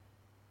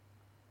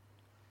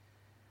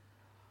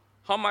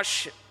how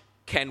much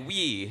can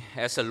we,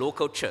 as a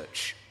local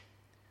church,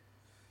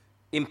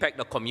 impact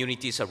the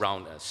communities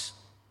around us?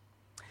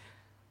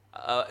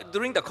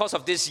 During the course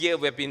of this year,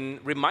 we've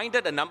been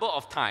reminded a number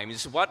of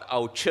times what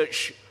our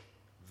church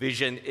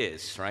vision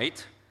is,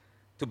 right?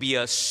 To be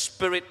a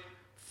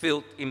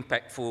spirit-filled,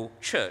 impactful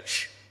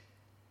church.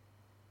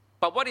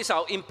 But what is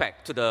our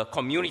impact to the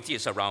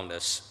communities around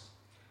us?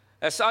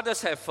 As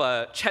others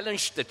have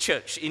challenged the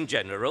church in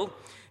general,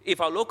 if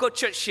our local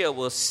church here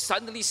will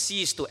suddenly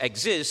cease to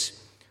exist,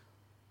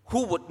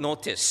 who would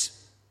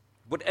notice?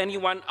 Would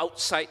anyone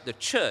outside the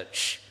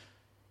church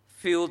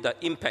feel the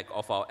impact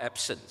of our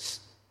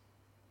absence?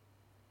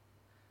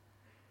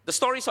 The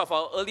stories of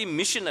our early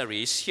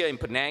missionaries here in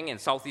Penang and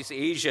Southeast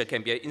Asia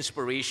can be an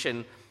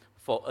inspiration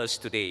for us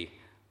today.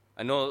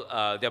 I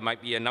know there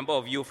might be a number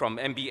of you from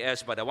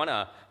MBS, but I want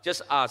to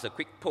just ask a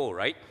quick poll,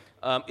 right?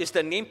 Is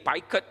the name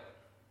Paikat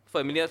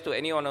familiar to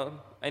any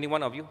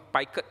one of you?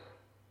 Paikat?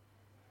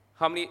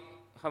 How many?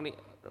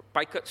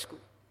 Paikat school?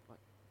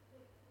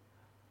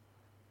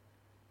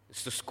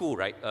 It's the school,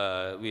 right?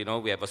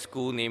 We have a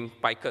school named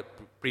Paikat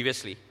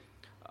previously.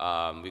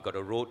 We got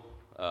a road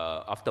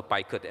after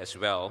Paikat as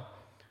well.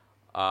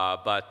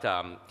 But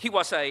he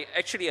was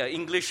actually an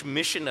English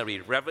missionary,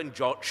 Reverend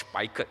George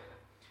Paikat.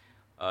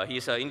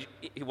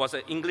 He was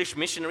an English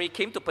missionary,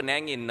 came to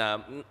Penang in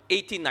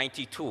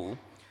 1892,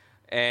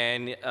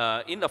 and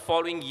in the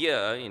following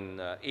year, in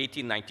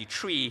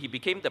 1893, he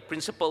became the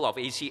principal of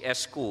ACS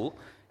School,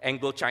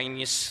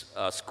 Anglo-Chinese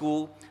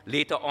school.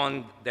 Later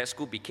on, that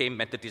school became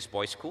Methodist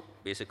Boys' School,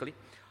 basically.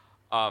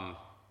 And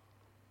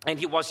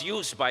he was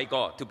used by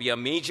God to be a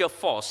major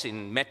force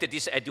in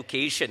Methodist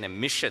education and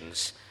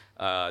missions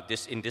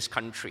in this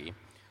country.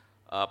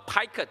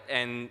 Paikat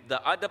and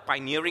the other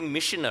pioneering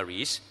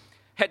missionaries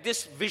had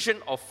this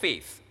vision of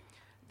faith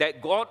that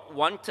God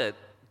wanted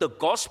the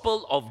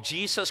gospel of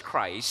Jesus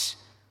Christ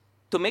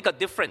to make a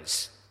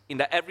difference in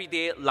the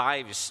everyday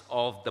lives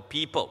of the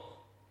people.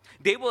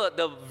 They were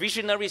the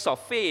visionaries of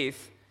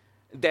faith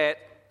that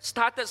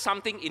started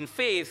something in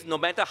faith no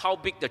matter how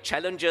big the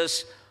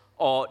challenges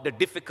or the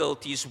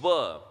difficulties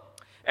were.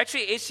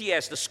 Actually,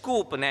 ACS, the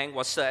school Penang,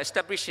 was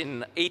established in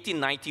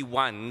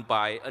 1891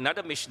 by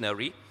another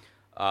missionary,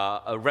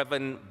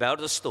 Reverend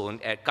Balderstone,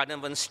 at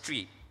Carnarvon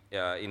Street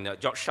in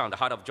Georgetown, the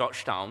heart of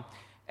Georgetown.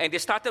 And they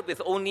started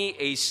with only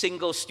a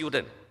single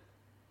student.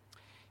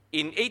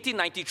 In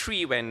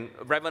 1893, when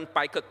Reverend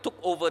Paikat took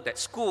over that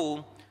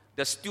school,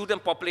 the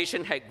student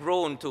population had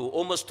grown to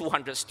almost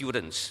 200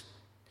 students.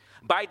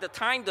 By the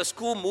time the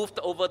school moved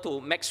over to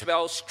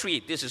Maxwell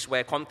Street, this is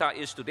where Komta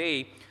is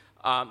today,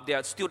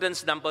 their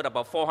students numbered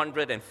about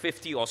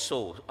 450 or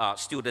so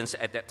students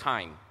at that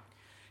time.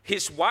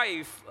 His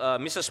wife,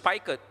 Mrs.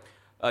 Paikat,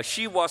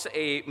 she was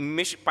a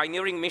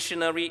pioneering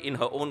missionary in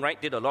her own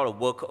right, did a lot of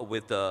work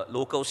with the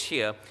locals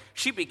here.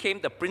 She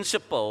became the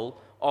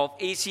principal of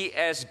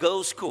ACS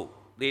Girls' School,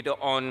 later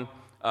on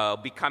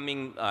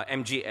becoming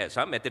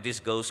MGS,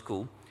 Methodist Girls'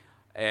 School.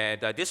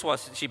 And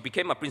she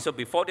became a principal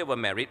before they were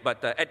married,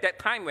 but at that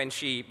time when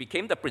she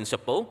became the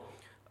principal,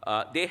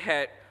 they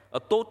had a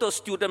total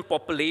student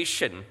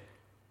population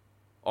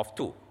of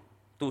two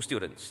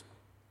students.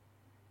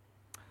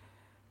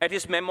 At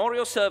his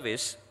memorial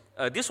service,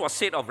 this was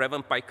said of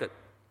Reverend Paikat: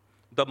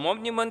 the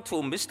monument to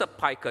Mr.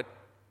 Paikat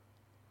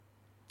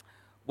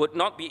would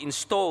not be in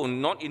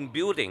stone, not in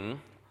building,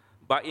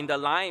 but in the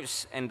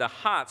lives and the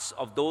hearts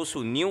of those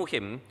who knew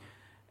him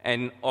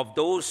and of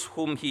those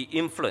whom he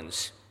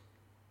influenced.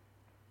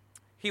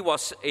 He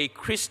was a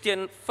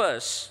Christian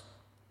first,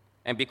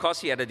 and because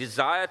he had a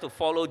desire to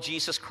follow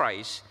Jesus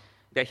Christ,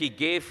 that he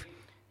gave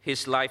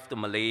his life to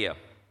Malaya.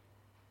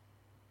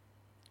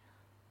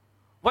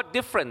 What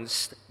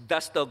difference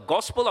does the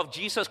gospel of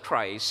Jesus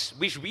Christ,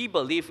 which we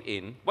believe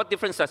in, what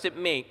difference does it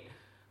make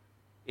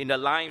in the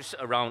lives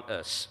around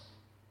us?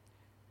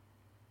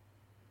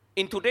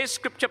 In today's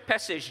scripture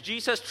passage,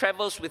 Jesus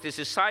travels with his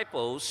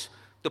disciples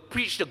to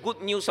preach the good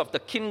news of the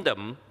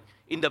kingdom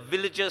in the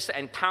villages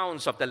and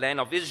towns of the land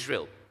of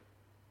Israel.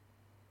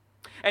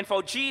 And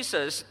for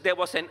Jesus, there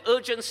was an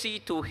urgency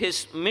to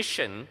his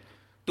mission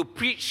to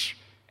preach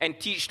and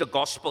teach the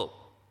gospel.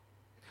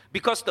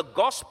 Because the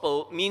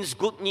gospel means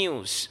good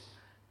news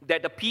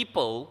that the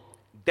people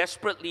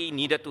desperately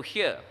needed to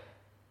hear.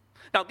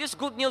 Now, this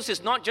good news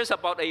is not just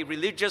about a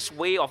religious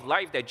way of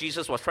life that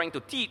Jesus was trying to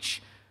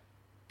teach.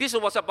 This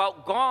was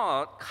about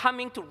God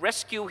coming to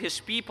rescue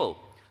his people,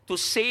 to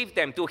save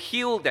them, to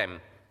heal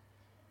them,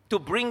 to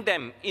bring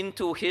them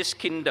into his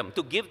kingdom,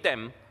 to give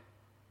them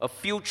a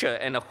future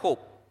and a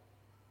hope.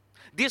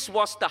 This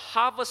was the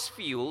harvest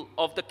field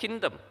of the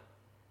kingdom.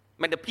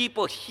 When the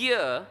people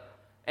hear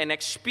and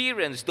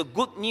experience the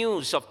good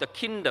news of the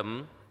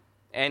kingdom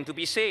and to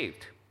be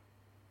saved.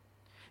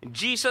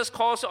 Jesus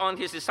calls on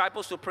his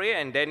disciples to pray,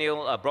 and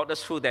Daniel brought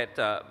us through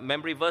that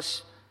memory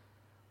verse.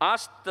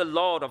 Ask the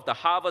Lord of the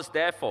harvest,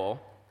 therefore,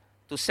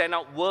 to send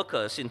out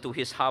workers into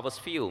his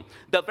harvest field.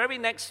 The very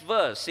next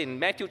verse in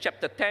Matthew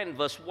chapter 10,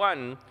 verse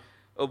 1,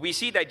 we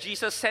see that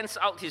Jesus sends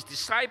out his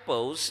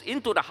disciples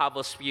into the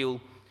harvest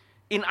field,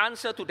 in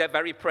answer to that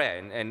very prayer,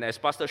 and as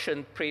Pastor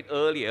Shen prayed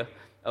earlier,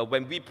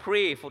 when we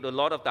pray for the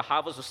Lord of the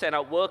harvest to send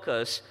out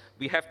workers,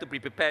 we have to be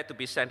prepared to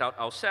be sent out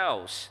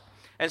ourselves.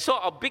 And so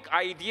our big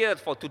idea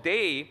for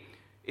today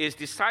is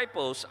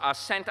disciples are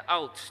sent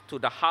out to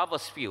the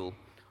harvest field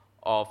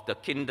of the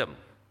kingdom.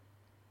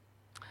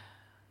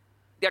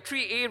 There are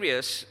three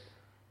areas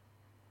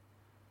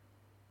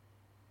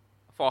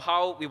for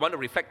how we want to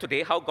reflect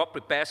today, how God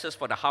prepares us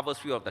for the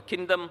harvest field of the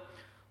kingdom.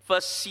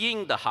 First,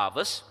 seeing the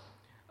harvest.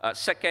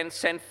 Second,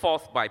 sent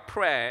forth by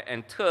prayer.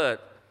 And third,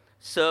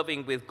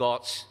 serving with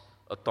God's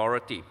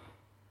authority.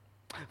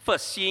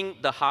 First, seeing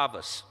the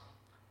harvest.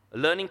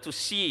 Learning to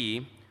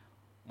see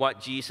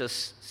what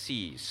Jesus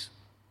sees.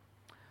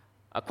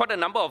 Quite a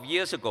number of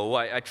years ago,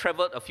 I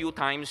traveled a few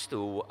times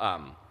to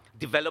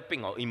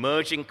developing or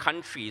emerging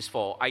countries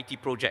for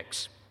IT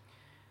projects.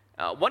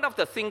 One of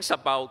the things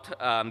about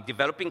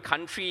developing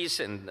countries,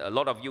 and a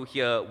lot of you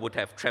here would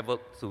have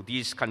traveled to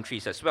these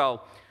countries as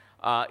well,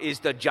 is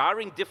the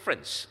jarring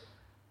difference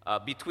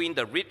between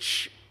the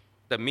rich,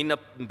 the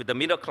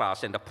middle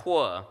class, and the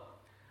poor.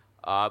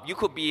 You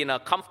could be in a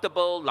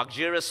comfortable,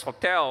 luxurious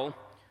hotel,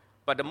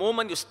 but the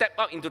moment you step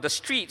out into the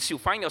streets, you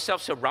find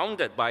yourself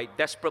surrounded by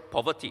desperate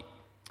poverty.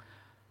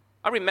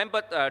 I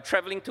remember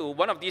traveling to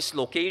one of these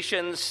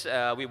locations.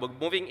 We were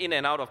moving in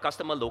and out of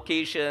customer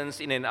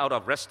locations, in and out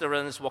of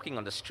restaurants, walking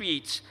on the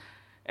streets,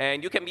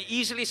 and you can be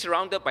easily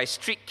surrounded by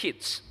street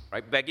kids,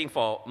 right, begging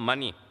for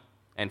money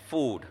and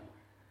food.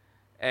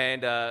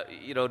 And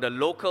the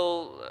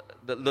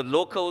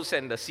locals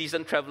and the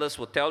seasoned travelers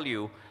will tell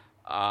you,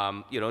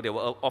 they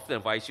will often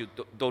advise you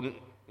don't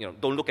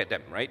look at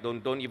them, right?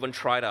 Don't even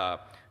try to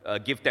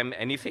give them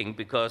anything,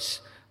 because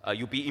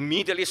you'll be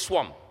immediately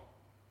swamped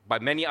by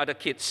many other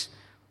kids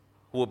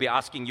who will be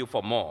asking you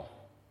for more.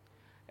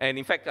 And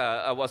in fact,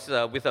 I was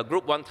with a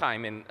group one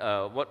time, and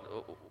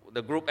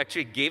the group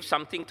actually gave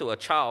something to a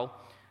child,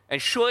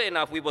 and sure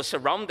enough, we were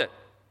surrounded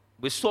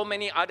with so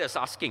many others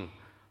asking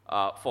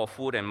for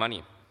food and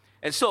money.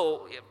 And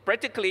so,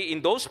 practically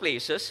in those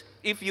places,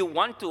 if you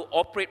want to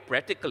operate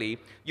practically,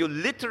 you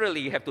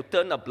literally have to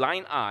turn a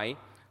blind eye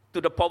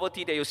to the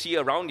poverty that you see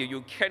around you.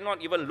 You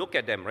cannot even look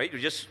at them, right?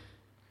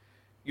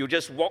 You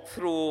just walk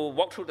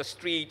through the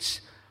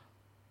streets,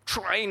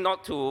 try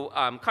not to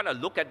kind of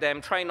look at them,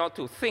 try not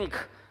to think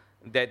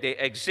that they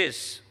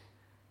exist,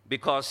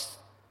 because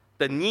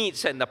the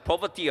needs and the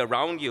poverty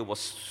around you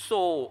was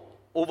so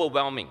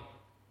overwhelming.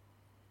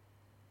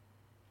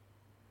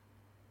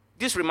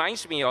 This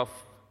reminds me of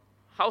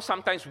how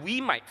sometimes we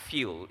might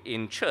feel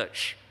in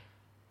church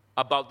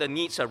about the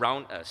needs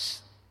around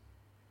us.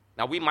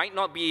 Now, we might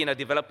not be in a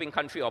developing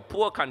country or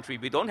poor country,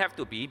 we don't have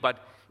to be,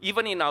 but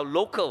even in our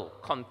local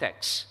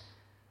context,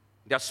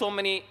 there are so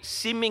many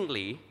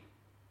seemingly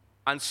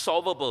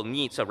unsolvable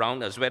needs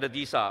around us, whether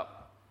these are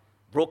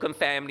broken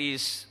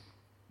families,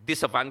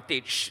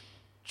 disadvantaged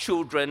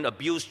children,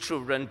 abused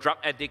children, drug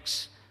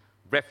addicts,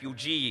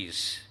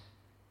 refugees.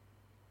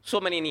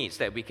 So many needs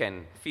that we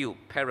can feel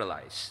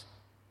paralyzed.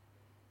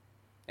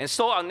 And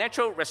so our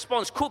natural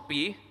response could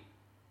be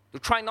to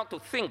try not to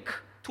think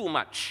too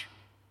much.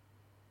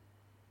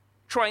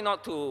 Try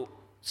not to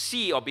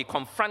see or be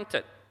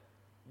confronted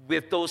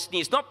with those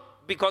needs,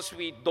 not because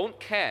we don't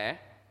care,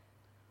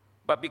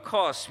 but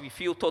because we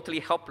feel totally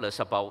helpless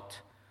about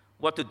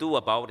what to do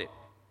about it.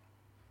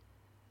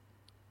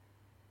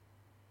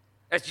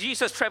 As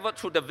Jesus traveled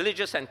through the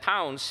villages and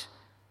towns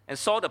and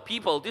saw the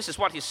people, this is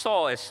what he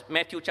saw, as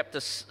Matthew chapter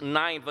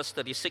 9, verse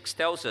 36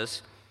 tells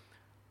us.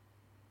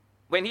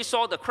 When he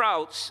saw the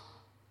crowds,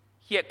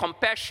 he had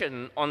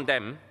compassion on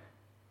them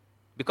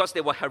because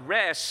they were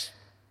harassed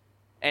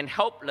and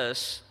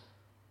helpless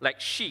like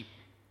sheep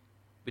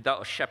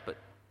without a shepherd.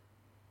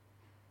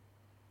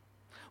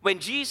 When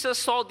Jesus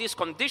saw these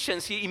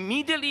conditions, he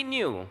immediately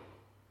knew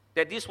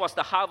that this was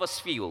the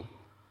harvest field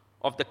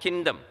of the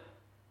kingdom.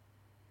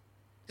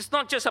 It's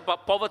not just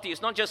about poverty.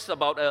 It's not just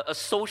about a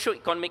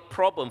socio-economic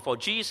problem for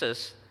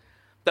Jesus.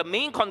 The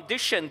main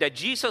condition that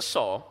Jesus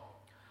saw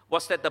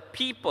was that the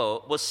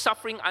people were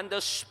suffering under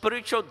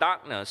spiritual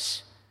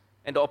darkness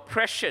and the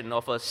oppression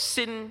of a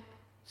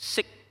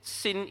sin-sick,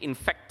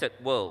 sin-infected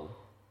world.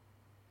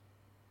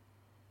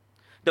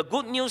 The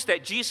good news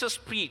that Jesus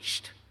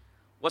preached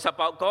was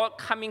about God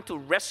coming to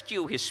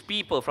rescue his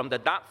people from the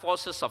dark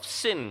forces of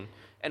sin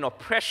and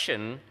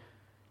oppression,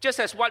 just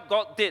as what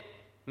God did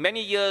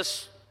many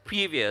years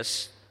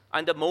previous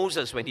under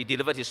Moses when he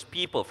delivered his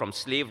people from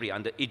slavery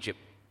under Egypt.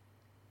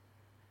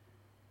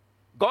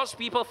 God's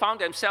people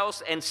found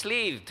themselves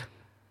enslaved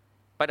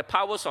by the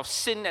powers of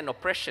sin and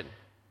oppression.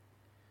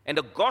 And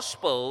the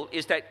gospel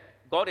is that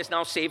God is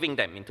now saving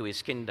them into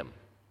his kingdom.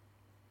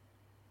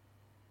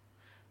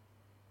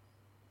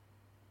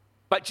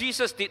 But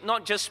Jesus did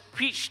not just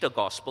preach the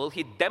gospel,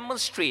 he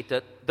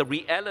demonstrated the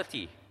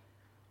reality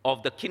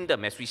of the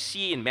kingdom, as we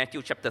see in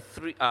Matthew chapter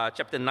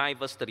 9,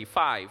 verse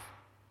 35.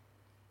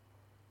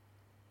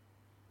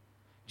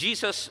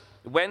 Jesus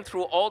went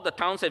through all the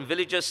towns and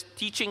villages,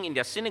 teaching in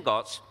their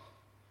synagogues,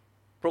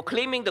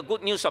 proclaiming the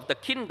good news of the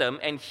kingdom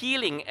and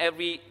healing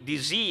every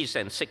disease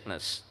and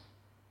sickness.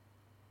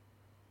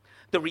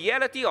 The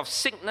reality of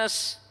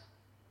sickness,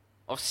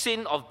 of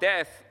sin, of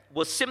death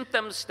were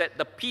symptoms that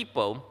the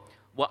people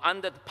were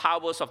under the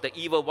powers of the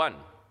evil one.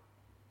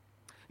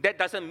 That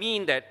doesn't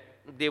mean that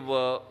they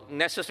were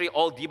necessarily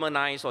all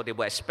demonized or they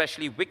were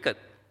especially wicked,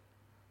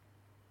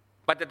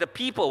 but that the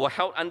people were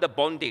held under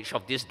bondage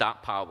of these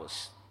dark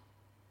powers.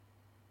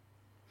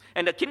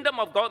 And the kingdom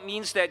of God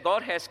means that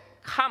God has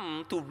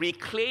come to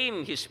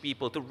reclaim his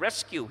people, to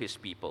rescue his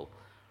people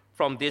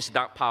from these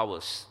dark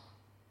powers.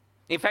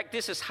 In fact,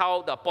 this is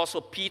how the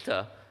Apostle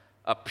Peter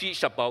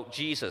preached about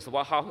Jesus,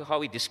 how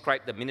he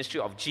described the ministry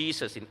of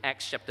Jesus in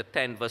Acts chapter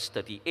 10, verse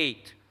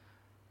 38.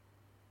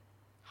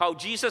 How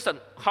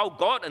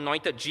God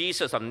anointed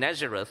Jesus of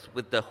Nazareth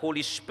with the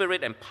Holy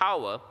Spirit and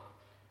power,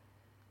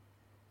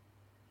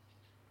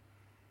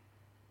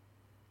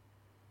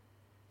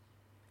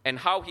 and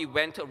how he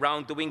went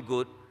around doing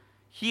good,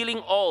 healing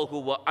all who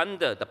were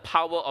under the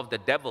power of the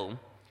devil,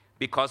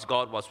 because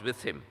God was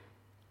with him.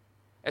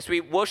 As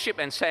we worshiped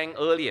and sang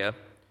earlier,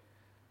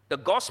 the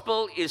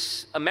gospel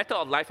is a matter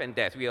of life and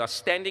death. We are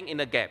standing in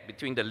a gap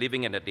between the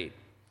living and the dead.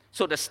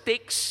 So the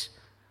stakes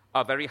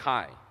are very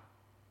high.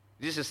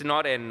 This is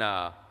not an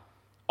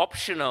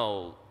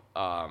optional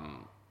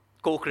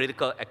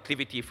co-critical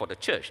activity for the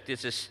church.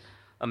 This is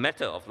a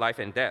matter of life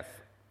and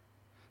death.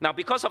 Now,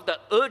 because of the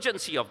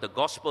urgency of the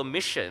gospel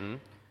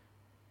mission,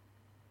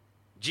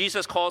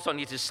 Jesus calls on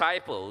his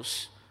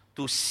disciples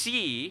to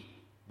see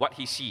what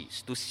he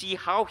sees, to see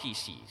how he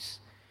sees.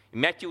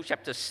 In Matthew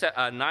chapter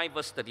 9,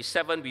 verse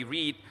 37, we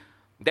read,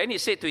 "Then he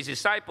said to his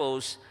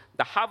disciples,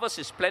 'The harvest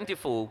is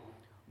plentiful,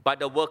 but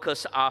the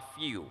workers are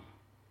few.'"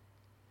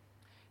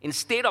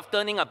 Instead of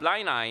turning a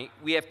blind eye,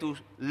 we have to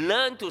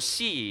learn to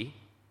see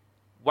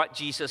what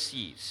Jesus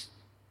sees.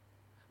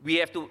 We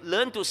have to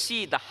learn to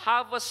see the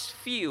harvest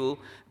field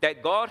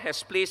that God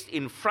has placed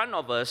in front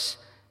of us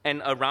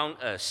and around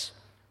us.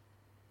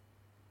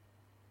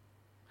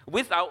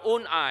 With our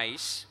own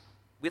eyes,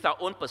 with our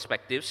own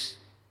perspectives,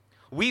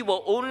 we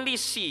will only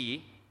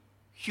see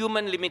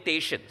human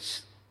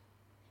limitations.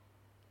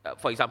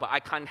 For example,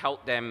 I can't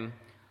help them.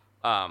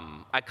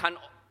 I can't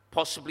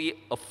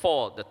possibly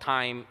afford the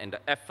time and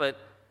the effort.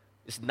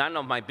 It's none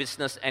of my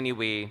business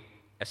anyway,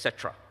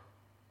 etc.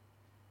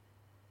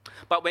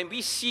 But when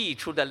we see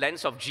through the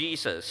lens of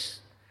Jesus,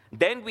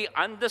 then we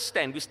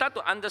start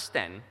to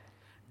understand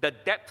the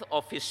depth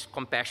of his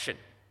compassion.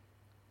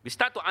 We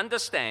start to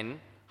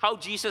understand how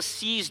Jesus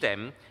sees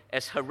them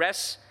as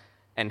harassed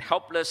and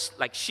helpless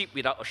like sheep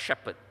without a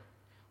shepherd,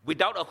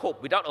 without a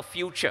hope, without a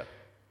future,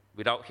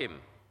 without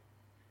him.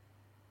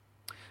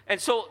 And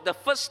so the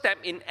first step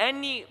in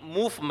any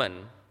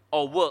movement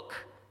or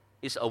work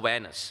is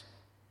awareness.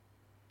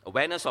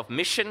 Awareness of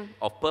mission,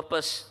 of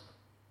purpose,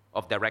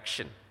 of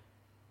direction.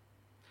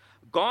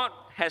 God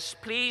has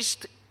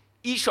placed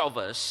each of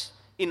us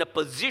in a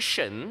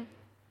position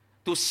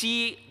to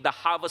see the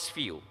harvest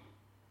field.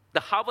 The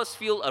harvest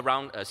field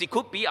around us. It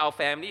could be our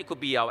family, it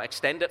could be our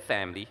extended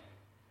family.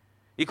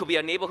 It could be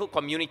a neighborhood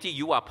community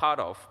you are part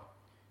of.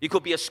 It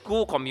could be a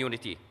school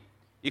community.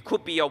 It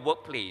could be your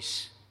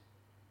workplace.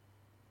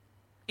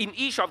 In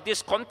each of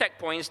these contact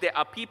points, there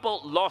are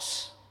people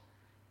lost,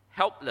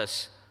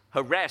 helpless,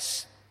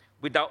 harassed,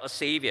 without a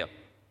savior.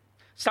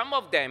 Some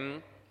of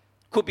them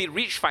could be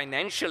rich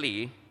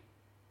financially,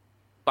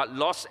 but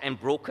lost and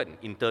broken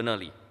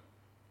internally.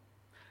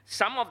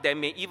 Some of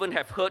them may even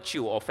have hurt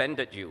you or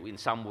offended you in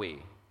some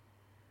way.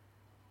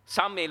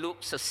 Some may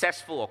look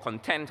successful or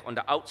content on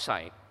the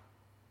outside,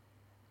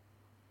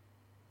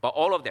 but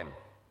all of them,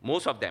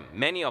 most of them,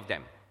 many of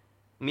them,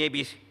 may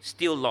be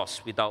still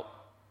lost without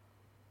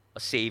a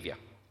savior,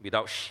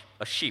 without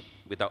a sheep,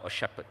 without a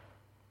shepherd.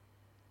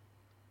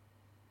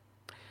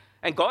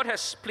 And God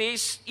has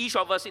placed each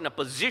of us in a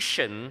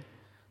position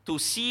to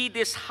see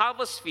this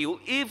harvest field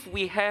if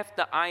we have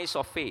the eyes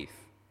of faith.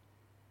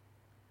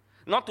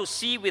 Not to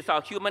see with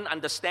our human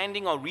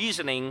understanding or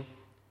reasoning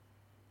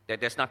that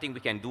there's nothing we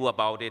can do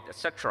about it,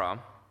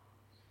 etc.,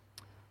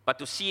 but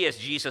to see as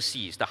Jesus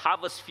sees, the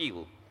harvest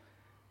field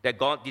that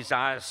God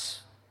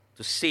desires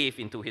to save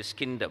into his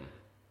kingdom.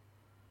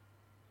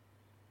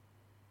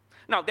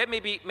 Now, there may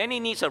be many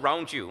needs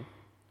around you,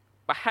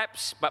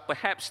 but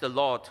perhaps the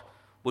Lord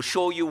will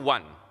show you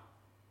one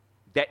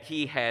that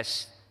he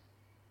has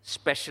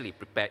specially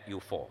prepared you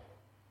for.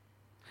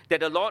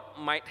 That the Lord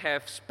might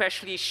have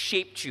specially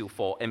shaped you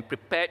for and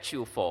prepared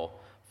you for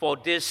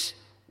this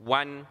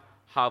one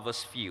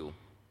harvest field.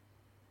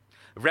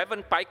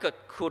 Reverend Piker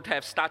could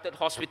have started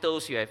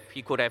hospitals,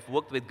 he could have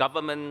worked with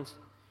governments,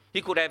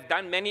 he could have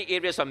done many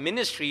areas of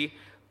ministry,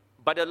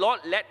 but the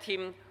Lord led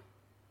him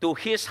to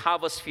his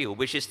harvest field,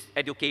 which is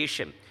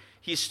education.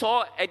 He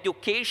saw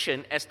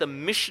education as the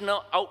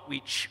missional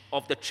outreach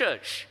of the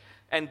church,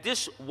 and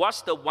this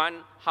was the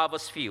one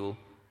harvest field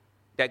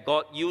that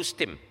God used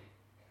him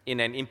in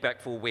an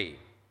impactful way.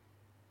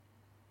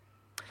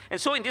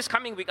 And so in this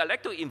coming week, I'd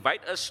like to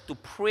invite us to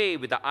pray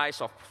with the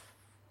eyes of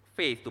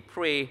faith, to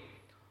pray,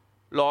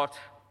 Lord,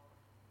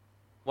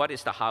 what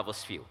is the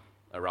harvest field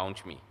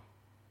around me?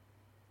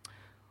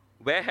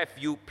 Where have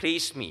you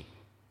placed me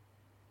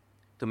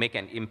to make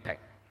an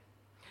impact.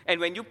 And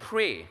when you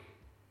pray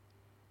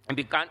and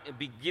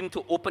begin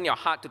to open your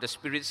heart to the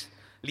Spirit's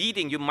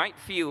leading, you might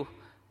feel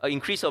an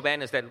increased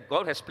awareness that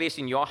God has placed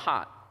in your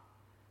heart,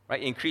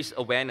 right? Increased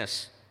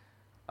awareness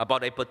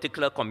about a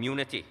particular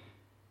community,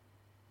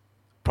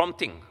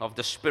 prompting of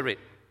the Spirit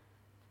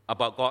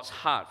about God's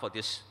heart for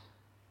this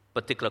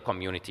particular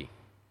community.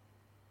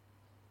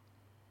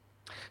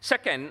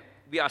 Second,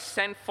 we are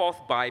sent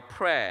forth by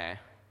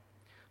prayer.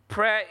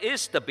 Prayer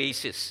is the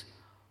basis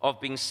of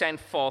being sent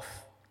forth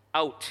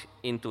out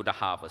into the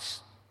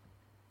harvest.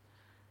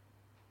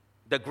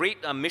 The great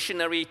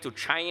missionary to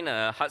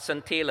China,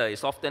 Hudson Taylor,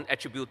 is often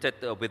attributed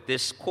with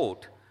this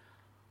quote: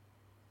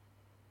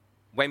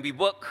 "When we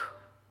work,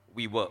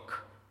 we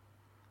work.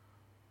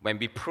 When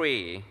we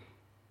pray,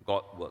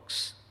 God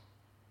works."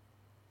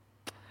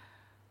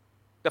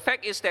 The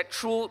fact is that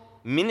true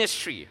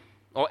ministry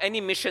or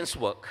any missions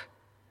work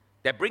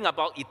that bring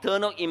about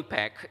eternal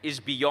impact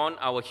is beyond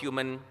our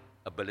human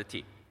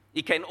ability.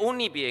 It can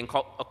only be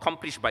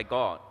accomplished by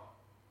God.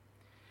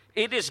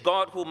 It is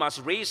God who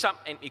must raise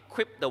up and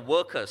equip the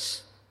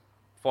workers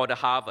for the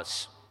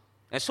harvest.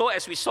 And so,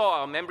 as we saw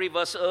our memory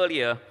verse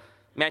earlier,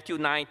 Matthew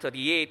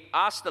 9:38,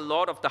 "Ask the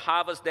Lord of the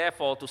harvest,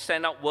 therefore, to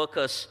send out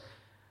workers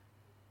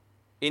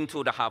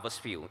into the harvest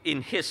field,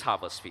 in his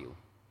harvest field."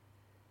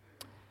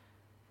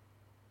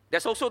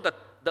 There's also the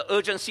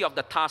urgency of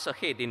the task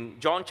ahead. In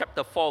John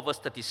chapter 4, verse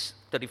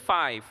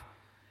 35,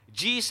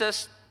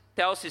 Jesus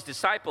tells his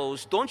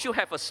disciples, "Don't you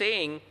have a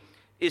saying,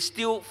 it's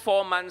still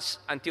 4 months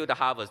until the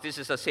harvest?" This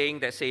is a saying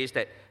that says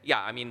that,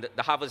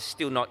 the harvest is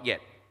still not yet,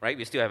 right?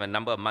 We still have a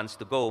number of months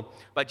to go.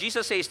 But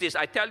Jesus says this,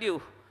 "I tell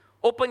you,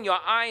 open your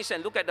eyes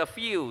and look at the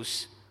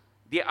fields.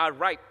 They are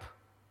ripe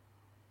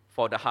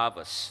for the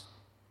harvest."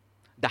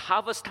 The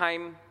harvest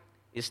time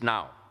is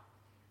now.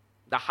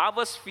 The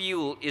harvest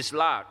field is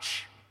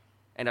large,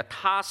 and the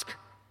task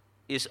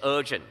is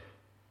urgent.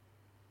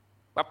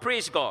 But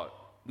praise God,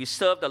 we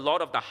serve the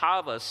Lord of the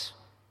harvest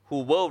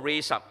who will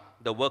raise up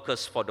the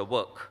workers for the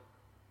work.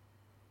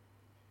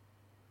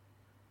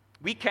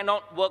 We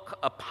cannot work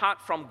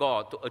apart from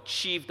God to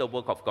achieve the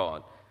work of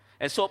God.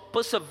 And so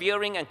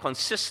persevering and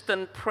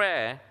consistent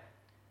prayer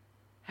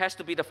has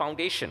to be the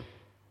foundation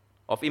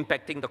of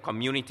impacting the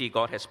community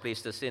God has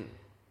placed us in.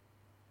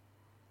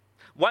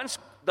 Once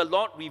the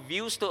Lord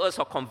reveals to us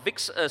or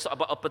convicts us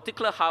about a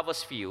particular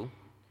harvest field,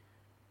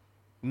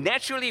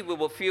 naturally we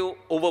will feel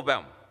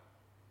overwhelmed,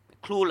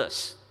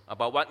 clueless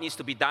about what needs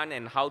to be done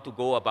and how to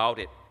go about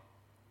it.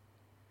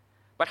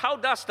 But how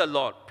does the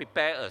Lord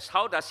prepare us?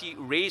 How does he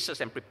raise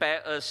us and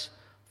prepare us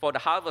for the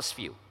harvest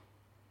field?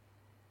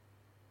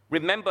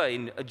 Remember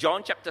in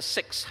John chapter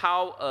 6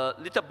 how a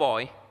little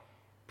boy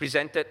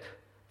presented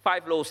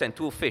 5 loaves and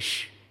 2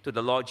 fish to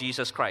the Lord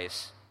Jesus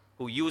Christ,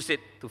 who used it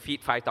to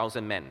feed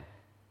 5,000 men.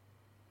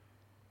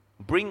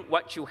 Bring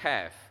what you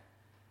have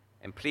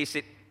and place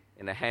it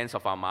in the hands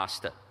of our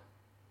Master.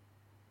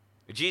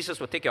 Jesus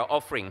will take your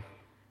offering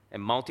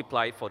and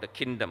multiply it for the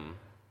kingdom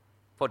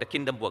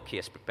work he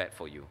has prepared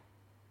for you.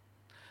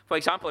 For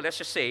example, let's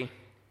just say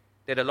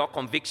that the Lord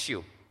convicts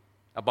you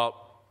about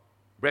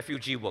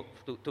refugee work,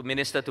 to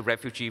minister to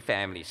refugee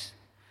families.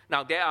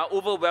 Now, there are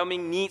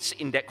overwhelming needs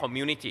in that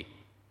community.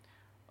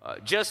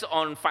 Just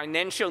on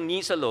financial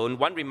needs alone,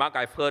 one remark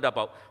I've heard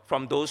about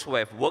from those who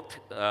have worked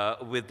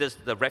with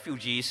the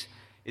refugees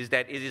is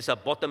that it is a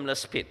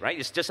bottomless pit, right?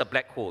 It's just a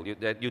black hole.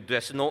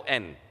 There's no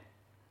end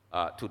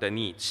to the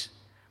needs.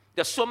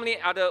 There's so many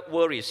other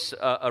worries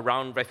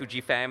around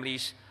refugee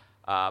families.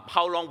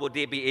 How long would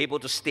they be able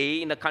to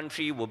stay in the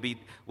country?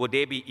 Would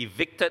they be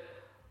evicted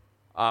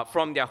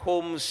from their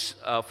homes,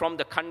 from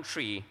the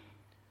country?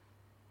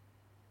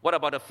 What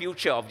about the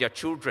future of their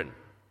children?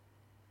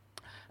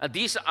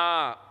 These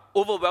are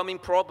overwhelming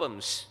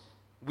problems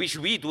which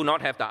we do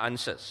not have the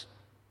answers.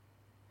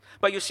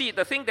 But you see,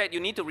 the thing that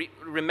you need to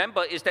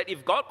remember is that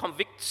if God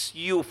convicts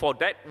you for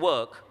that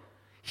work,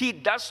 he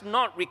does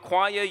not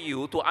require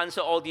you to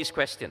answer all these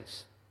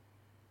questions.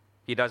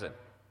 He doesn't.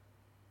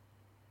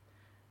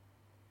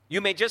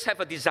 You may just have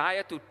a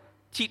desire to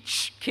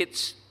teach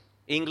kids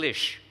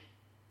English,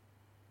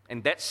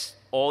 and that's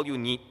all you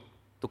need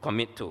to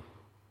commit to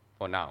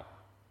for now.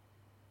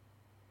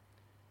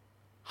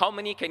 How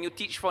many can you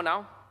teach for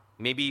now?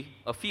 Maybe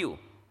a few.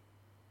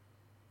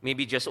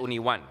 Maybe just only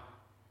one.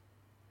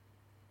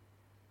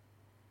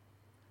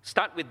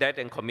 Start with that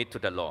and commit to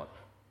the Lord.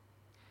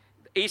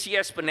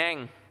 ACS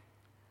Penang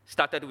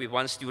started with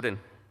 1 student.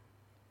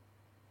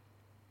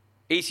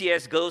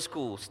 ACS Girls'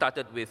 School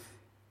started with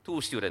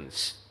 2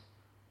 students.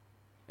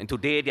 And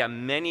today there are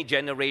many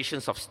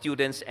generations of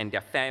students and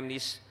their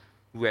families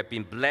who have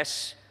been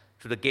blessed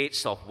through the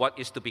gates of what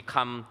is to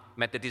become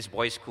Methodist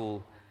Boys'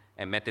 School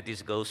and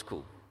Methodist Girls'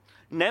 School.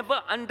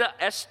 Never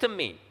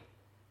underestimate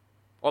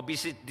or be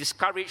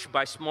discouraged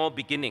by small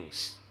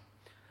beginnings.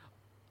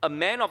 A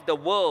man of the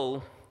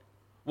world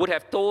would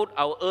have told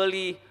our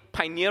early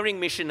pioneering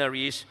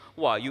missionaries,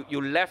 wow,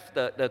 you left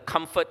the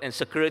comfort and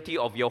security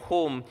of your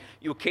home,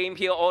 you came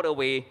here all the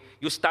way,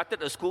 you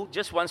started a school,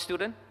 just 1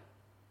 student.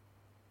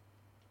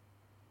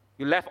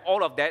 You left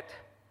all of that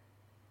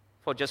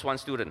for just one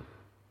student.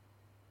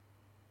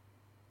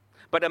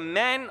 But a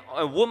man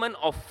or a woman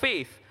of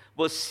faith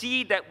will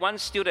see that one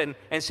student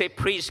and say,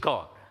 praise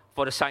God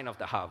for the sign of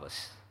the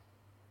harvest.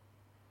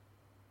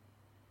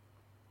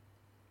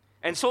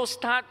 And so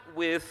start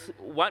with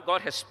what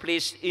God has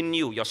placed in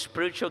you, your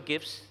spiritual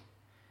gifts,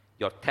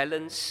 your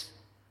talents,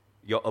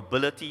 your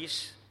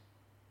abilities,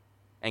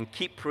 and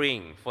keep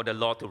praying for the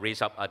Lord to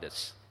raise up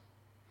others.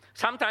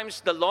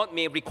 Sometimes the Lord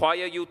may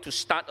require you to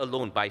start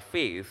alone by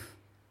faith.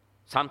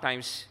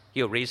 Sometimes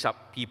He'll raise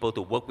up people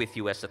to work with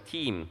you as a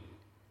team.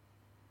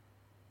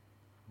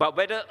 But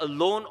whether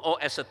alone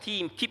or as a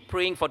team, keep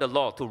praying for the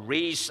Lord to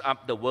raise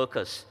up the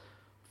workers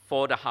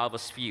for the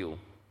harvest field.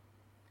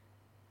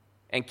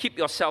 And keep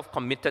yourself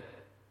committed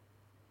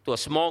to a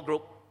small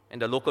group in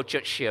the local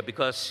church here,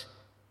 because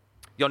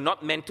you're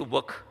not meant to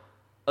work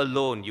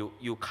alone.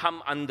 You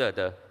come under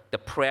the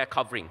prayer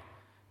covering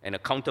and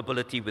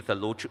accountability with the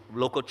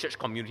local church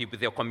community,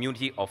 with your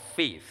community of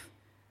faith,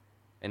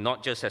 and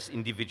not just as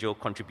individual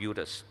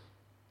contributors.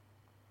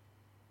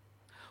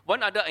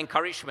 One other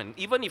encouragement,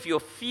 even if you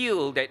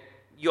feel that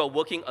you're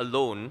working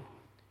alone,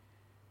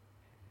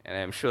 and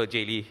I'm sure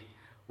Jaylee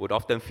would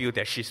often feel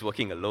that she's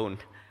working alone,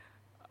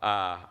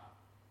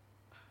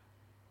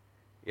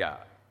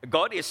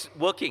 God is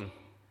working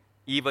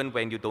even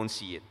when you don't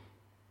see it.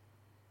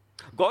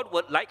 God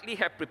would likely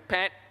have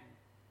prepared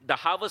the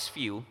harvest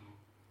field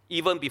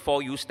even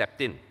before you stepped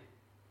in.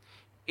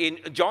 In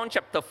John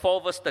chapter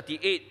 4, verse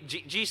 38,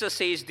 Jesus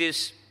says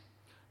this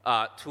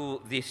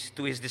to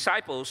his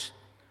disciples,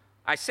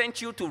 I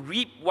sent you to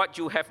reap what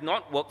you have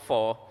not worked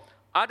for.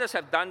 Others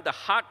have done the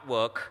hard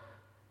work,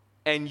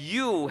 and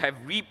you have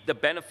reaped the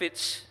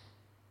benefits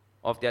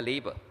of their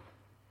labor.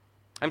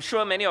 I'm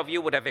sure many of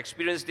you would have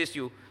experienced this.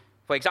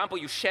 For example,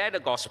 you share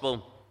the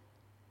gospel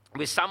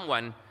with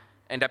someone,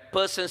 and that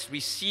person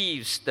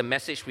receives the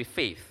message with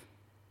faith.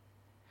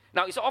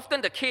 Now, it's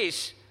often the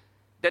case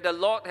that the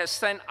Lord has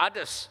sent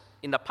others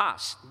in the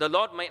past. The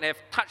Lord might have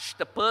touched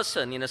the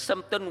person in a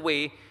certain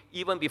way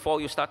even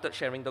before you started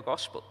sharing the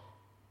gospel.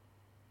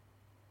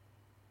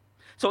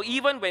 So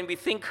even when we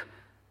think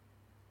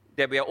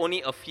that we are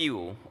only a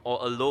few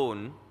or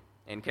alone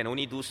and can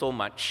only do so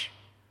much,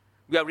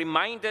 we are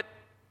reminded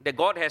that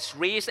God has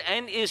raised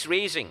and is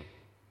raising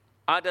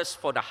others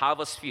for the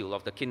harvest field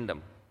of the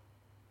kingdom.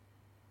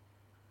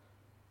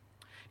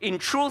 In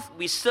truth,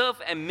 we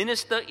serve and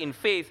minister in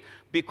faith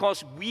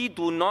because we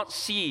do not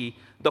see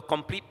the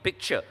complete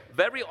picture.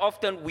 Very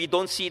often, we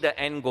don't see the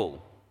end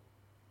goal.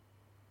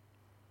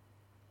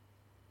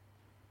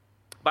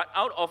 But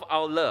out of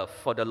our love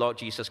for the Lord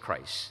Jesus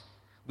Christ,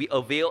 we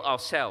avail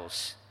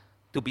ourselves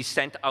to be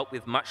sent out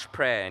with much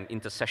prayer and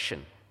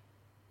intercession.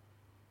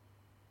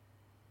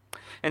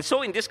 And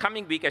so in this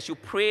coming week, as you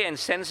pray and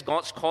sense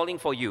God's calling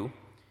for you,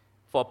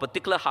 for a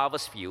particular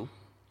harvest field,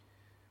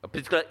 a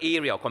particular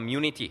area or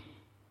community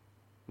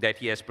that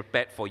He has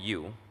prepared for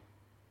you,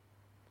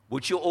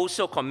 would you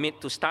also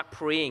commit to start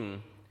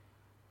praying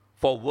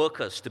for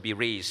workers to be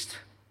raised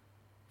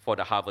for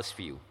the harvest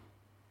field?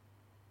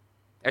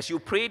 As you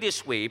pray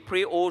this way,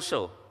 pray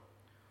also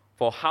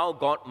for how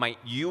God might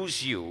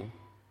use you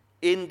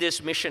in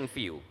this mission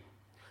field.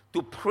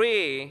 To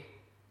pray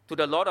to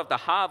the Lord of the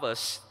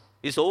harvest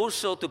is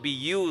also to be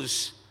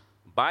used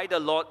by the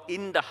Lord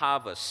in the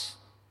harvest.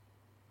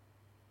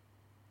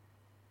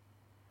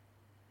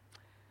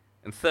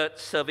 And third,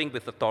 serving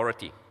with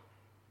authority.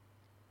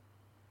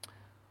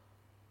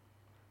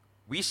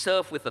 We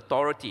serve with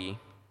authority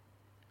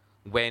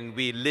when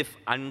we live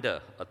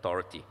under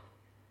authority.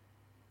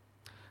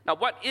 Now,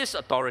 what is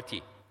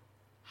authority?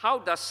 How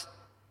does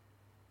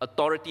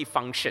authority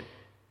function?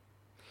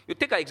 You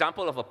take an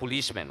example of a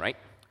policeman, right?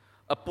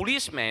 A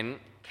policeman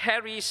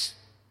carries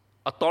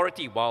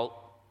authority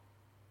while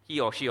he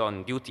or she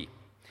on duty.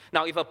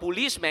 Now, if a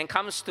policeman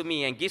comes to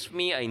me and gives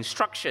me an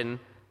instruction,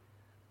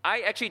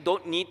 I actually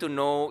don't need to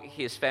know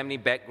his family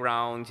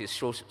background, his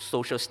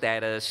social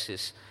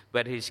status,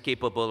 whether he's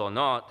capable or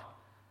not.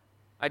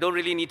 I don't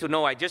really need to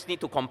know. I just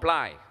need to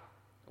comply.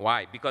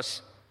 Why?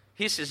 Because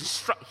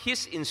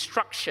his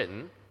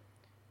instruction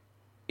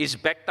is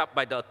backed up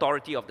by the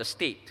authority of the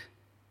state.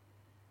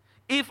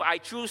 If I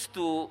choose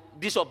to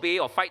disobey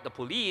or fight the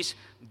police,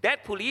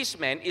 that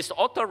policeman is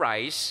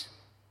authorized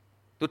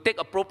to take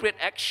appropriate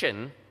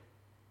action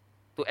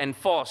to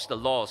enforce the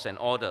laws and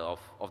order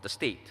of the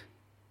state.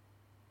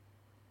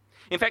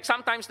 In fact,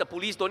 sometimes the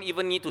police don't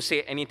even need to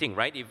say anything,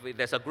 right? If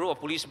there's a group of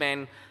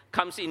policemen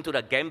comes into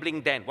the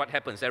gambling den, what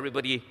happens?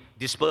 Everybody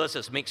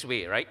disperses, makes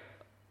way, right?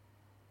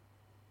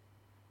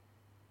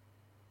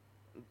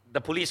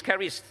 The police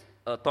carries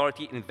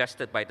authority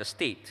invested by the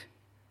state.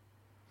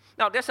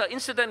 Now, there's an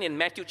incident in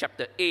Matthew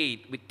chapter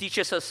 8 which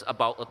teaches us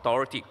about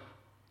authority.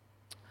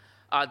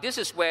 This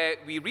is where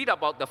we read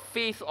about the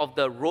faith of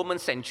the Roman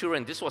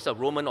centurion. This was a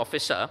Roman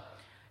officer,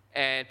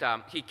 and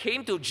he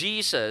came to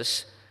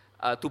Jesus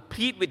to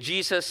plead with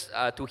Jesus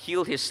to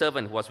heal his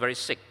servant who was very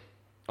sick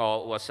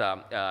or was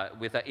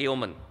with an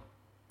ailment.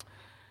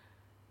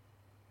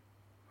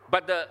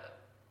 But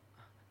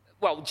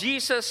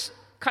Jesus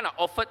kind of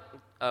offered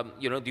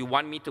do you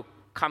want me to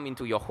come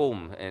into your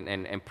home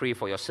and pray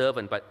for your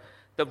servant? But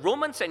the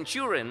Roman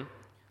centurion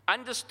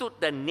understood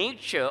the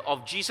nature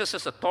of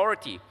Jesus'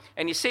 authority.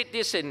 And he said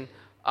this in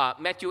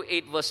Matthew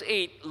 8, verse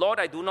 8, Lord,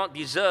 I do not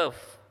deserve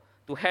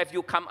to have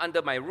you come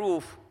under my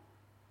roof,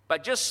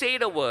 but just say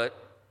the word,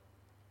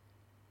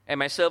 and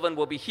my servant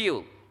will be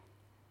healed.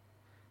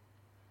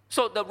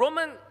 So the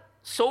Roman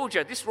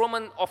soldier, this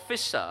Roman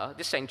officer,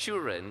 this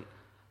centurion,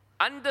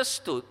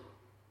 understood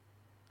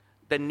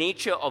the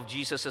nature of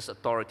Jesus'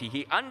 authority.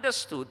 He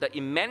understood the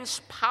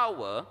immense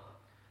power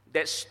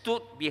that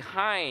stood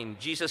behind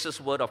Jesus'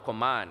 word of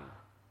command.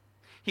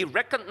 He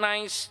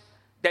recognized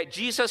that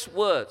Jesus'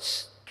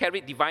 words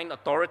carried divine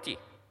authority,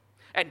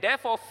 and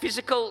therefore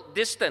physical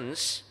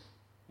distance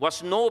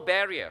was no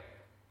barrier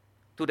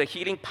to the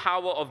healing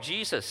power of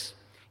Jesus.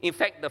 In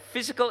fact, the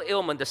physical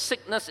ailment, the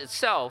sickness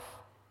itself,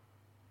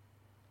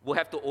 will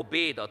have to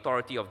obey the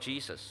authority of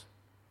Jesus.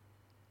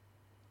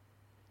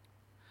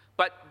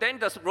 But then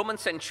the Roman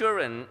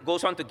centurion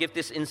goes on to give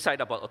this insight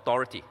about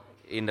authority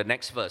in the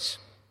next verse.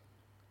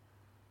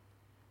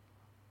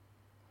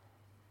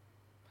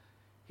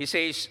 He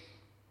says,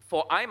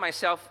 for I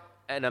myself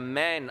am a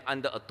man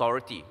under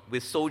authority,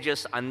 with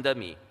soldiers under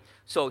me.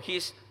 So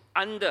he's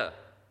under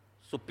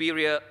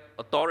superior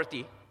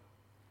authority,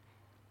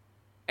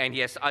 and he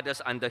has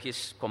others under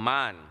his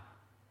command.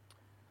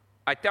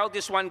 I tell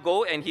this one,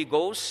 go, and he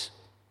goes,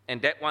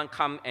 and that one,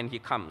 come, and he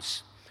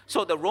comes.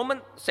 So the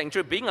Roman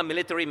centurion, being a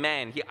military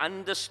man, he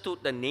understood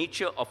the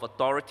nature of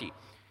authority.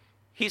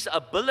 His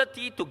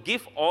ability to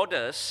give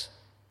orders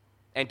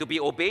and to be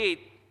obeyed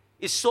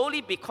is solely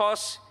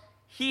because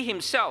he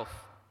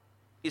himself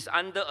is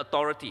under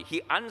authority.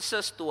 He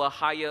answers to a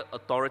higher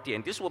authority.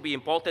 And this will be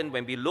important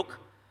when we look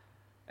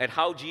at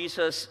how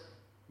Jesus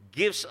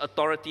gives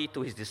authority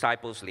to his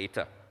disciples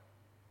later.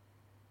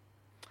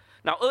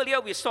 Now, earlier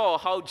we saw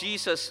how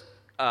Jesus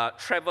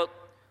traveled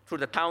through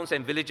the towns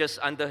and villages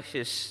under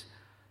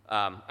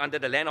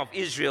the land of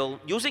Israel,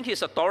 using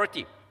his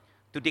authority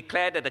to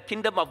declare that the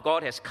kingdom of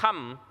God has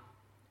come,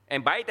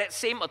 and by that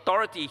same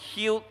authority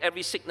healed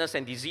every sickness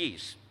and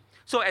disease.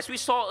 So as we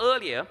saw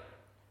earlier,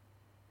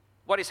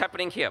 what is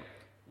happening here?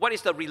 What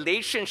is the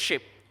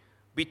relationship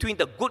between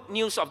the good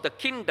news of the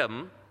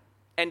kingdom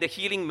and the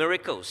healing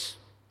miracles,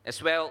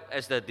 as well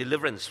as the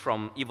deliverance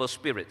from evil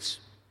spirits?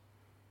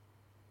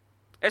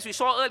 As we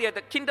saw earlier,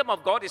 the kingdom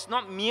of God is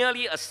not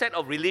merely a set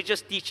of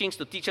religious teachings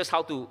to teach us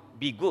how to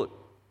be good.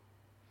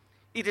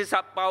 It is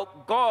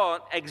about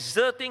God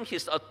exerting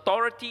his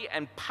authority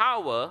and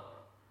power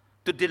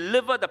to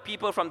deliver the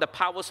people from the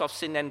powers of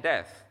sin and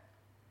death.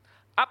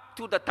 Up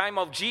to the time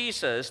of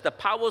Jesus, the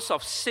powers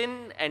of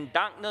sin and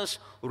darkness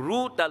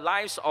ruled the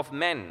lives of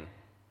men,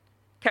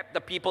 kept the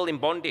people in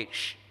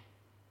bondage.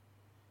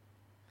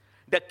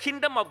 The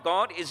kingdom of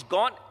God is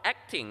God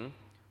acting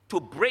to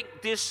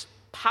break these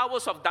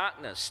powers of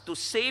darkness, to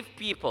save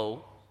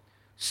people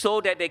so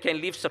that they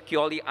can live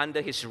securely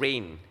under his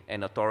reign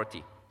and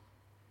authority.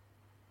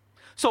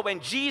 So when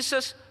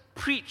Jesus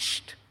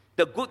preached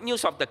the good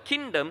news of the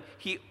kingdom,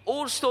 he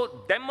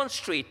also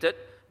demonstrated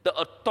the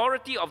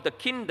authority of the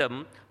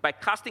kingdom by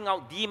casting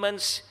out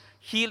demons,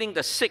 healing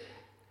the sick,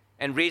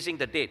 and raising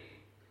the dead.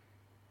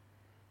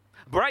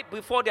 Right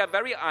before their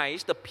very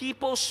eyes, the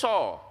people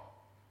saw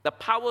the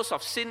powers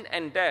of sin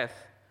and death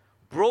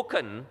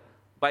broken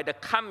by the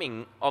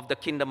coming of the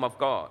kingdom of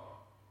God.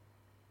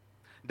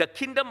 The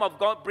kingdom of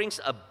God brings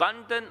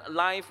abundant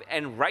life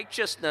and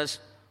righteousness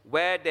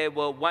where there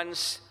were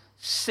once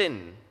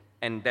sin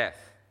and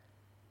death.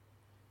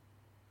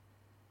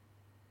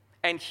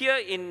 And here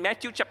in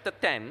Matthew chapter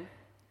 10,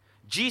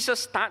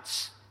 Jesus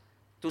starts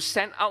to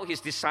send out his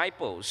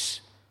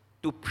disciples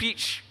to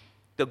preach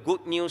the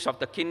good news of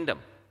the kingdom.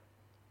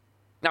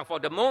 Now, for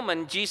the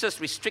moment,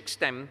 Jesus restricts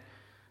them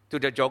to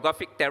the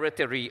geographic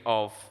territory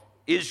of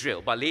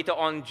Israel, but later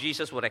on,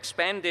 Jesus would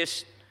expand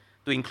this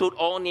to include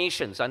all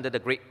nations under the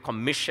Great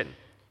Commission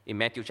in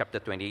Matthew chapter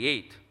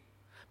 28.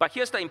 But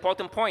here's the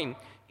important point.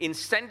 In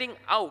sending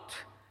out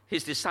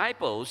his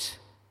disciples,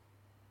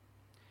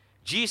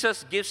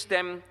 Jesus gives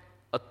them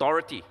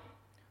authority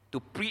to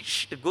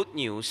preach the good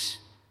news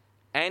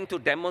and to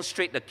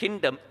demonstrate the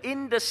kingdom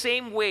in the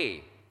same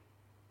way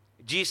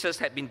Jesus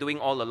had been doing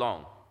all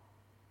along.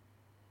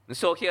 And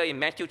so here in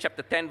Matthew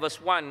chapter 10,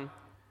 verse 1,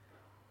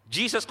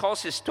 Jesus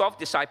calls his 12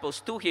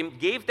 disciples to him,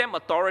 gave them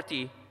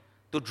authority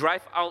to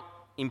drive out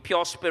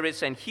impure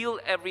spirits and heal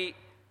every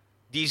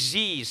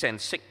disease and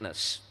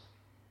sickness.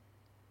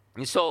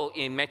 And so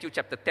in Matthew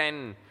chapter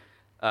 10,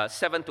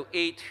 7 to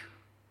 8,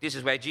 this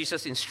is where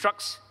Jesus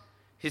instructs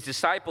his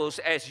disciples,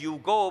 as you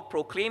go,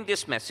 proclaim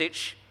this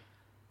message,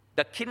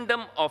 the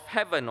kingdom of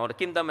heaven or the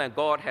kingdom of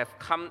God have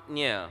come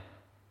near.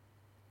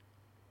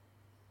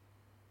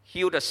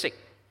 Heal the sick,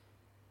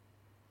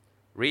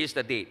 raise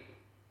the dead,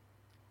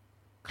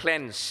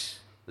 cleanse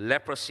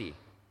leprosy,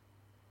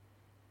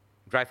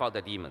 drive out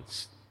the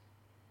demons.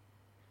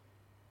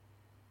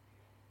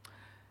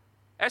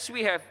 As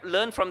we have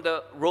learned from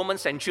the Roman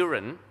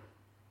centurion,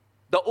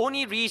 the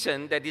only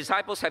reason that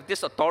disciples have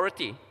this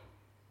authority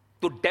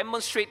to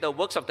demonstrate the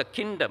works of the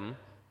kingdom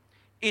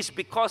is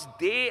because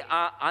they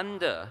are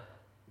under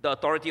the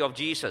authority of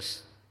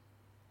Jesus.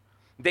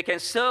 They can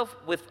serve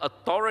with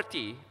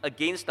authority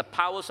against the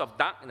powers of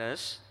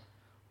darkness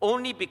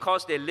only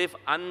because they live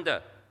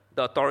under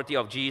the authority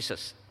of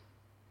Jesus.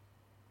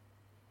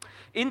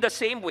 In the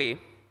same way,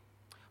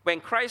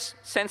 when Christ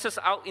sends us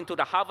out into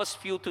the harvest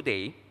field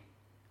today,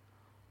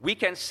 we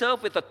can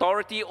serve with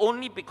authority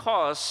only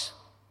because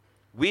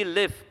we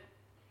live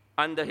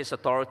under his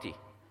authority.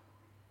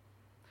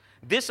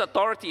 This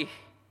authority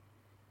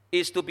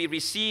is to be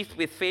received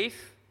with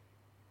faith,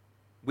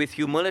 with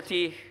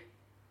humility,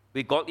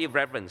 with godly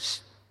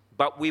reverence.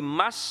 But we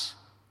must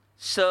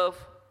serve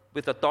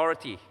with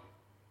authority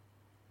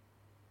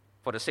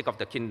for the sake of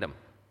the kingdom.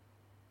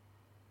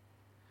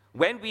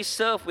 When we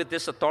serve with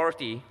this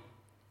authority,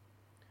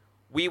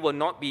 we will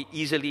not be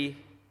easily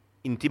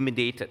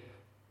intimidated.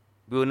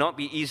 We will not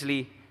be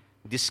easily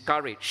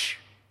discouraged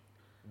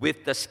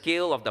with the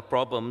scale of the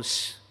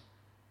problems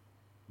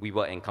we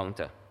will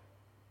encounter.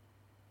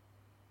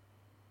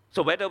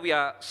 So whether we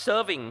are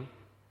serving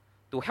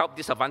to help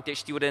disadvantaged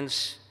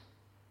students,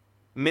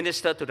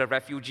 minister to the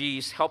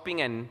refugees,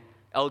 helping an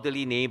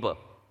elderly neighbor,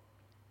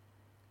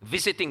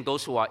 visiting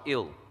those who are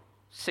ill,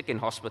 sick in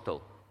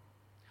hospital,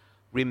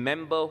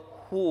 remember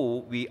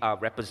who we are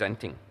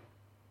representing.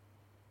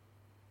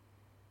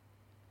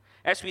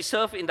 As we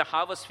serve in the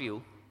harvest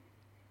field,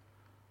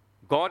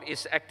 God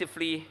is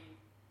actively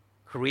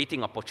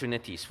creating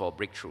opportunities for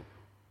breakthrough,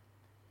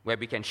 where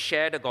we can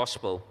share the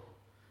gospel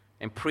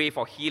and pray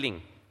for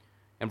healing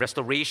and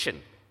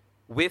restoration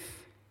with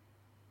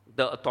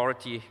the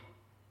authority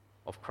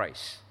of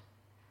Christ.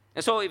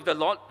 And so if the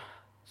Lord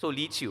so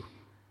leads you,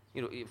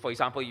 for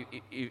example,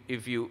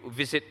 if you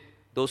visit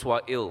those who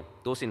are ill,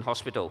 those in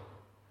hospital,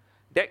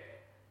 that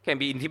can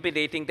be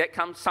intimidating, that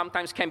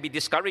sometimes can be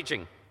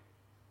discouraging.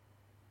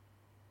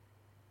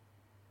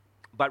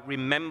 But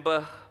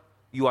remember,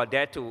 you are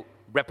there to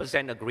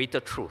represent a greater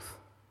truth,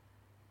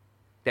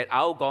 that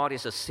our God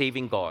is a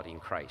saving God in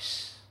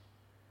Christ.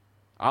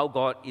 Our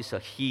God is a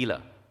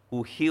healer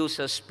who heals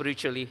us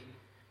spiritually,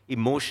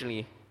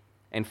 emotionally,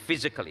 and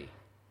physically.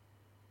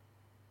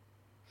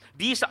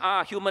 These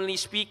are, humanly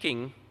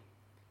speaking,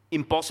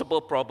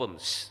 impossible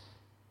problems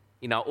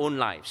in our own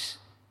lives,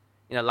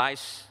 in the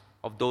lives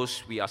of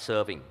those we are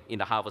serving in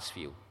the harvest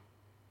field.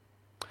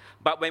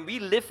 But when we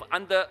live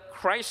under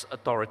Christ's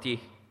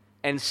authority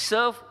and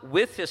serve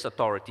with his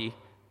authority,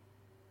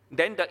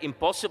 then the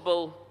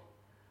impossible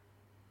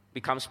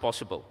becomes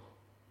possible.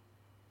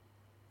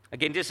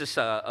 Again, this is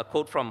a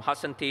quote from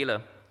Hudson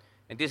Taylor,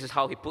 and this is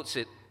how he puts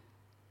it.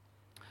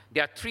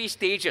 There are 3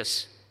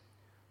 stages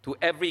to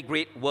every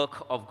great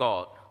work of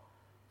God.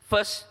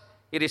 First,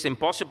 it is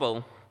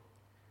impossible,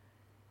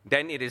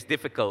 then it is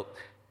difficult,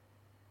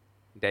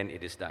 then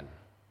it is done.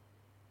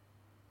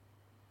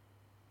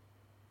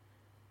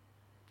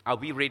 Are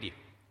we ready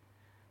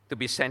to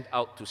be sent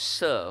out to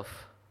serve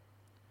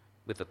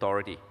with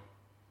authority?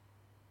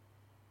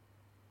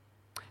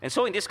 And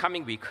so in this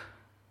coming week,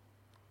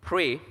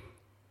 pray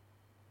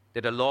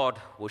that the Lord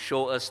will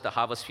show us the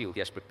harvest field he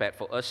has prepared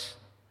for us.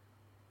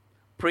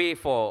 Pray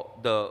for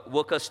the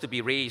workers to be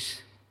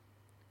raised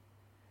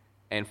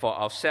and for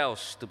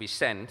ourselves to be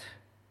sent.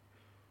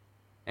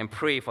 And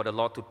pray for the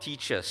Lord to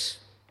teach us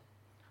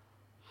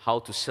how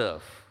to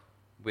serve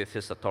with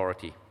his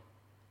authority.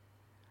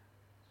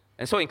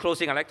 And so in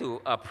closing, I'd like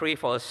to pray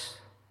for us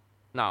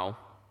now.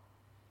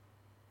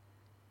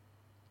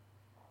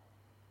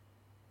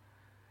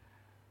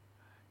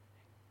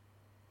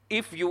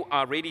 If you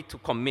are ready to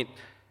commit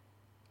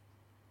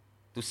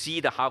to see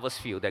the harvest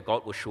field that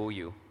God will show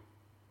you,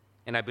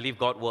 and I believe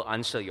God will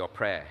answer your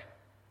prayer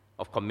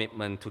of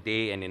commitment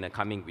today and in the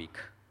coming week,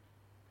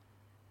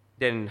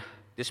 then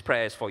this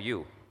prayer is for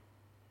you.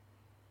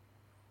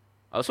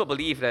 I also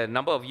believe that a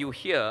number of you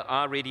here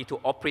are ready to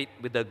operate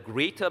with a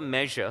greater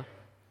measure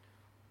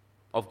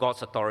of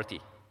God's authority.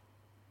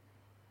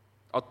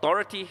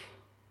 Authority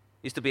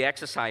is to be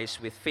exercised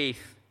with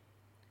faith,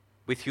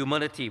 with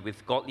humility,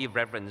 with godly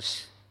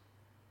reverence.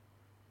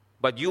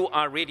 But you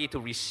are ready to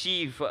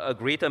receive a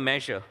greater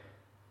measure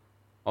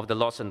of the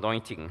Lord's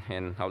anointing,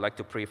 and I would like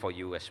to pray for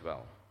you as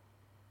well.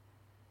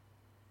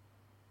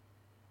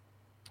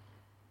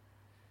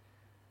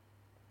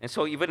 And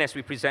so even as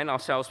we present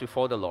ourselves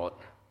before the Lord,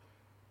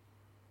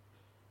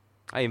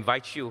 I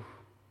invite you,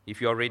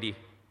 if you are ready,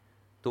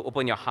 to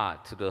open your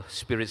heart to the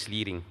Spirit's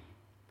leading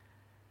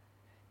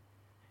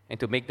and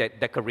to make that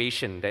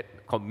declaration,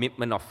 that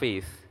commitment of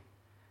faith,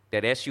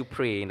 that as you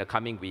pray in the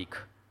coming week,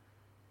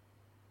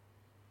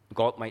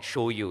 God might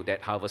show you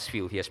that harvest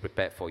field he has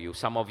prepared for you.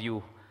 Some of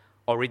you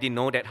already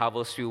know that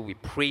harvest field. We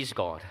praise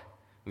God.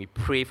 We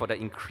pray for the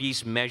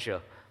increased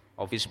measure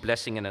of his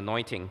blessing and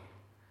anointing.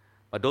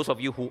 But those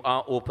of you who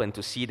are open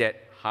to see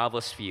that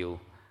harvest field,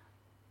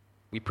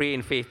 we pray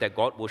in faith that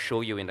God will show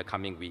you in the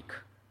coming week.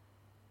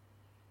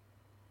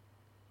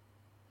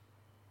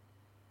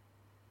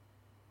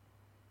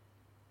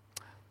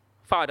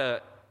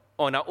 Father,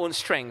 on our own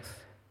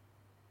strength,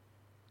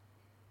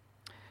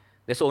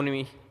 there's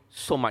only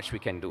so much we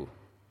can do.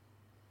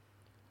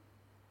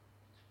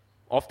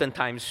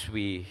 oftentimes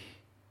we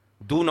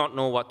do not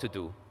know what to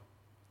do.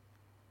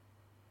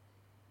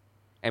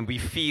 And we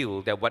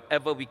feel that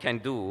whatever we can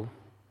do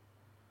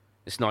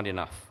is not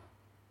enough.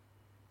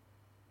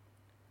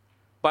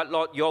 But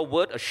Lord, your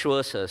word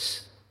assures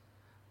us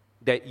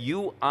that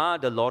you are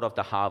the Lord of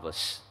the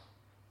harvest.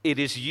 It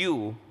is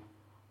you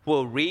who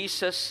will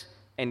raise us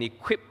and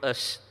equip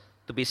us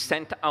to be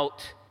sent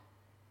out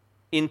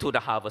into the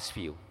harvest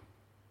field.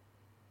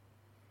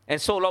 And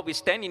so, Lord, we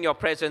stand in your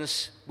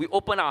presence, we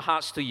open our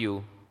hearts to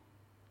you,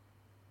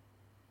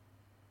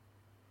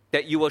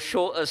 that you will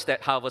show us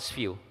that harvest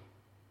field,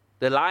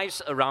 the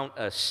lives around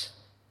us,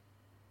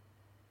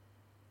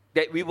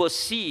 that we will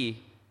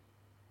see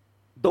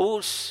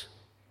those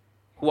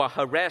who are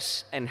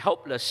harassed and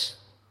helpless,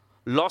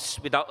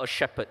 lost without a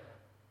shepherd,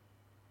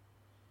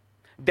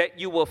 that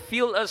you will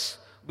fill us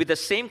with the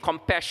same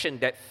compassion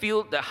that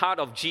filled the heart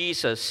of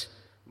Jesus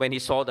when he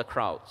saw the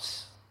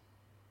crowds.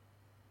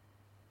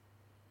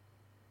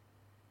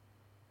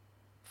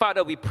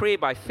 Father, we pray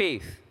by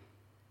faith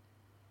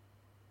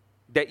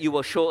that you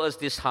will show us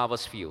this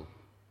harvest field.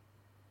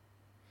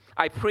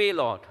 I pray,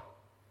 Lord,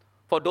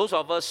 for those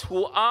of us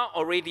who are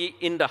already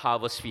in the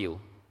harvest field.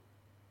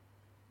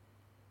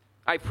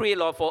 I pray,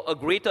 Lord, for a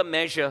greater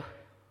measure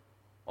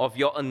of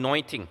your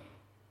anointing,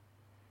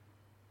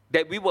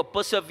 that we will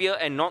persevere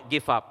and not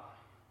give up,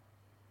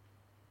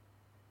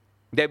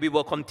 that we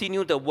will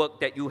continue the work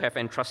that you have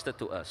entrusted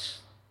to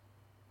us.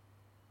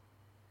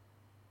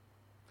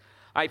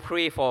 I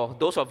pray for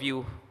those of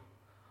you,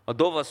 or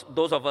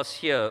those of us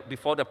here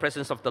before the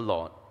presence of the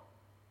Lord,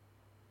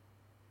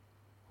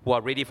 who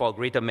are ready for a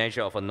greater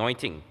measure of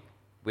anointing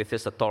with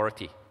his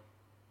authority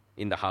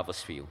in the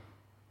harvest field.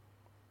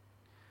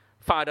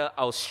 Father,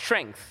 our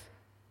strength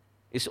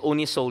is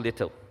only so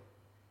little.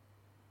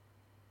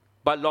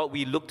 But Lord,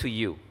 we look to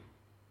you.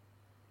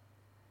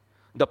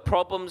 The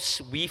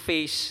problems we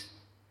face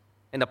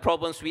and the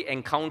problems we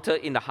encounter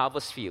in the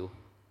harvest field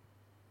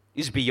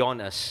is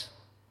beyond us.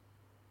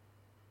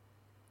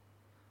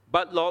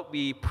 But Lord,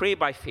 we pray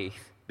by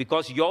faith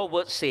because your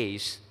word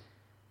says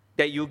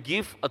that you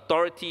give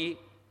authority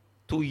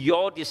to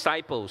your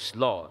disciples,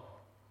 Lord,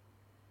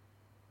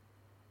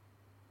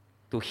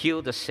 to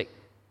heal the sick,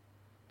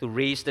 to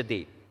raise the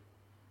dead,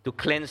 to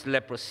cleanse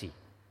leprosy,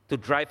 to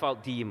drive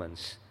out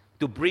demons,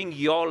 to bring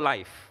your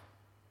life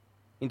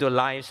into the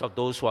lives of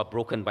those who are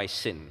broken by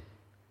sin.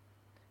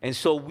 And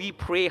so we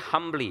pray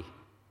humbly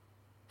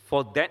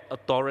for that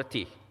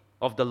authority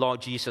of the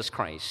Lord Jesus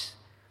Christ,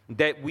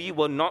 that we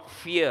will not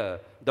fear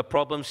the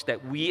problems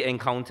that we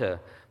encounter,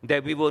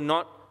 that we will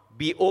not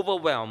be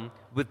overwhelmed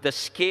with the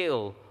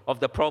scale of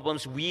the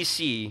problems we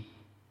see,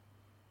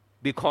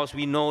 because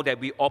we know that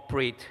we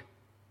operate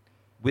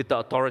with the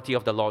authority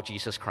of the Lord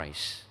Jesus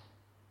Christ.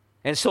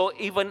 And so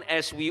even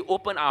as we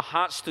open our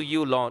hearts to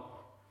you, Lord,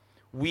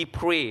 we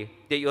pray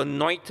that you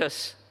anoint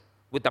us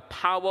with the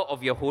power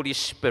of your Holy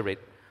Spirit,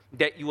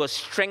 that you will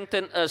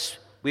strengthen us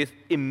with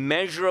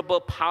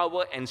immeasurable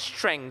power and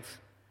strength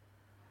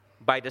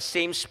by the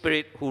same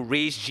Spirit who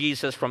raised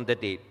Jesus from the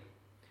dead,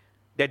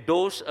 that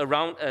those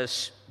around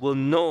us will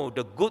know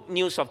the good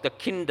news of the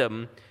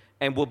kingdom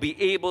and will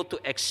be able to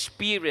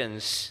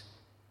experience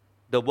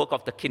the work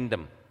of the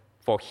kingdom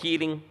for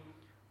healing,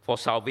 for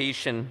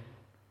salvation,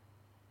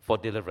 for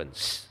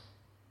deliverance.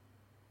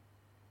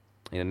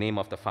 In the name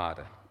of the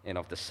Father, and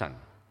of the Son,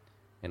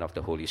 and of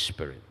the Holy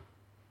Spirit.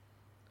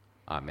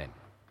 Amen.